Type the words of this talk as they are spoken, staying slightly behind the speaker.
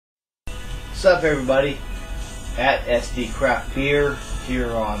What's up, everybody? At SD Craft Beer here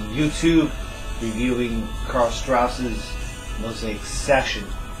on YouTube, reviewing Karl Strauss's Mosiac Session.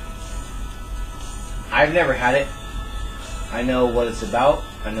 I've never had it. I know what it's about.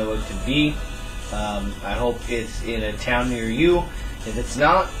 I know what it can be. I hope it's in a town near you. If it's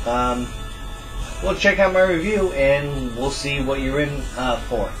not, well, check out my review and we'll see what you're in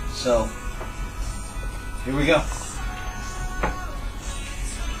for. So, here we go.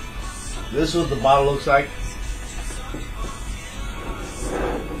 This is what the bottle looks like.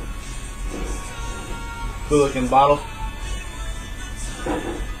 Good looking bottle.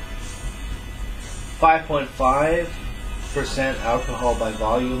 5.5% alcohol by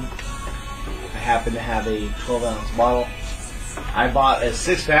volume. I happen to have a 12-ounce bottle. I bought a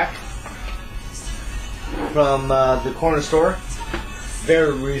 6-pack from the corner store.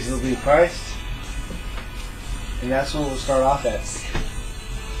 Very reasonably priced. And that's what we'll start off at.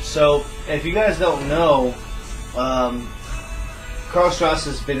 So, if you guys don't know, Karl Strauss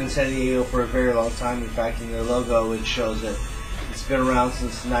has been in San Diego for a very long time. In fact, in their logo it shows that it's been around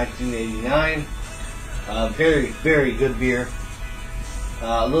since 1989. Very, very good beer.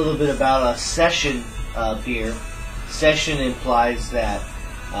 A little bit about a session beer. Session implies that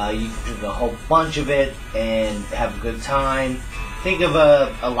you can drink a whole bunch of it and have a good time. Think of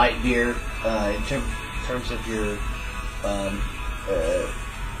a light beer in terms of your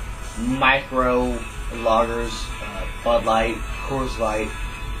micro lagers, Bud Light, Coors Light.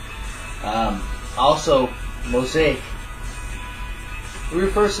 Also, Mosiac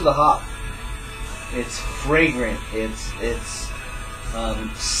refers to the hop. It's fragrant. It's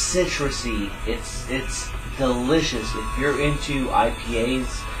citrusy. It's delicious. If you're into IPAs,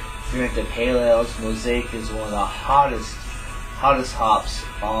 if you're into pale ales, Mosiac is one of the hottest hops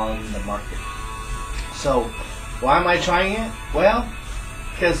on the market. So, why am I trying it? Well,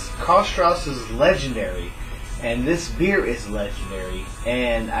 because Karl Strauss is legendary, and this beer is legendary,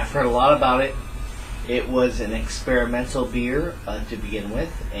 and I've heard a lot about it. It was an experimental beer to begin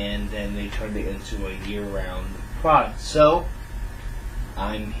with, and then they turned it into a year-round product. So,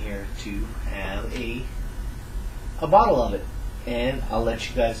 I'm here to have a bottle of it, and I'll let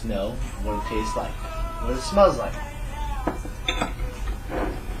you guys know what it tastes like, what it smells like.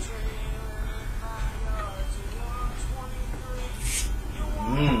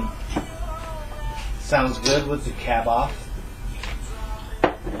 Sounds good with the cap off.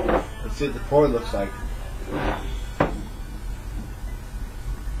 Let's see what the pour looks like.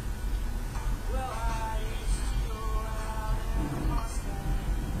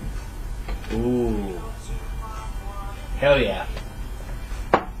 Ooh. Hell yeah.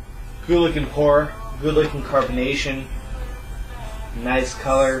 Good looking pour, good looking carbonation, nice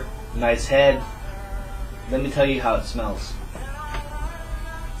color, nice head. Let me tell you how it smells.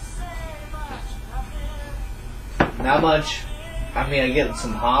 Not much. I mean, I get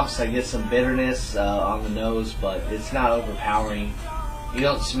some hops, I get some bitterness on the nose, but it's not overpowering. You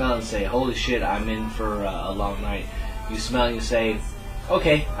don't smell and say, holy shit, I'm in for a long night. You smell and you say,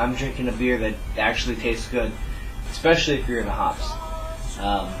 okay, I'm drinking a beer that actually tastes good, especially if you're into hops.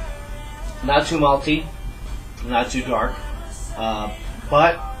 Not too malty, not too dark,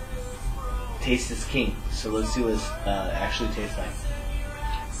 but taste is king. So let's see what it actually tastes like.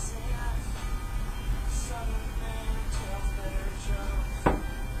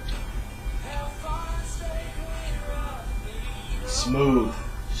 Smooth.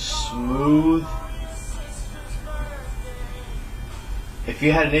 If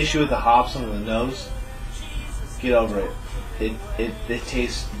you had an issue with the hops on the nose, get over it. It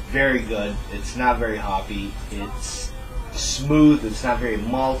tastes very good. It's not very hoppy. It's smooth. It's not very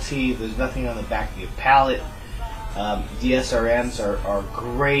malty. There's nothing on the back of your palate. The SRMs are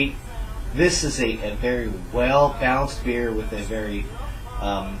great. This is a very well balanced beer with a very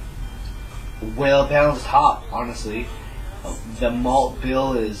well balanced hop, honestly. The malt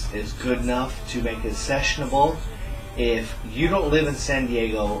bill is good enough to make it sessionable. If you don't live in San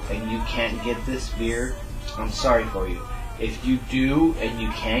Diego and you can't get this beer, I'm sorry for you. If you do and you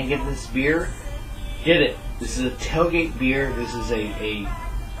can get this beer, get it. This is a tailgate beer. This is a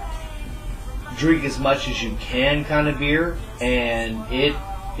drink as much as you can kind of beer, and it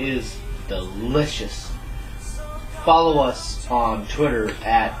is delicious. Follow us on Twitter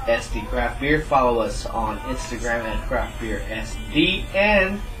at SD Craft Beer. Follow us on Instagram at Craft Beer SD.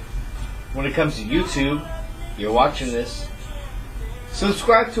 And when it comes to YouTube, you're watching this,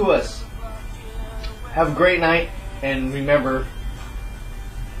 subscribe to us. Have a great night, and remember,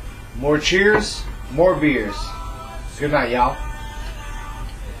 more cheers, more beers. Good night, y'all.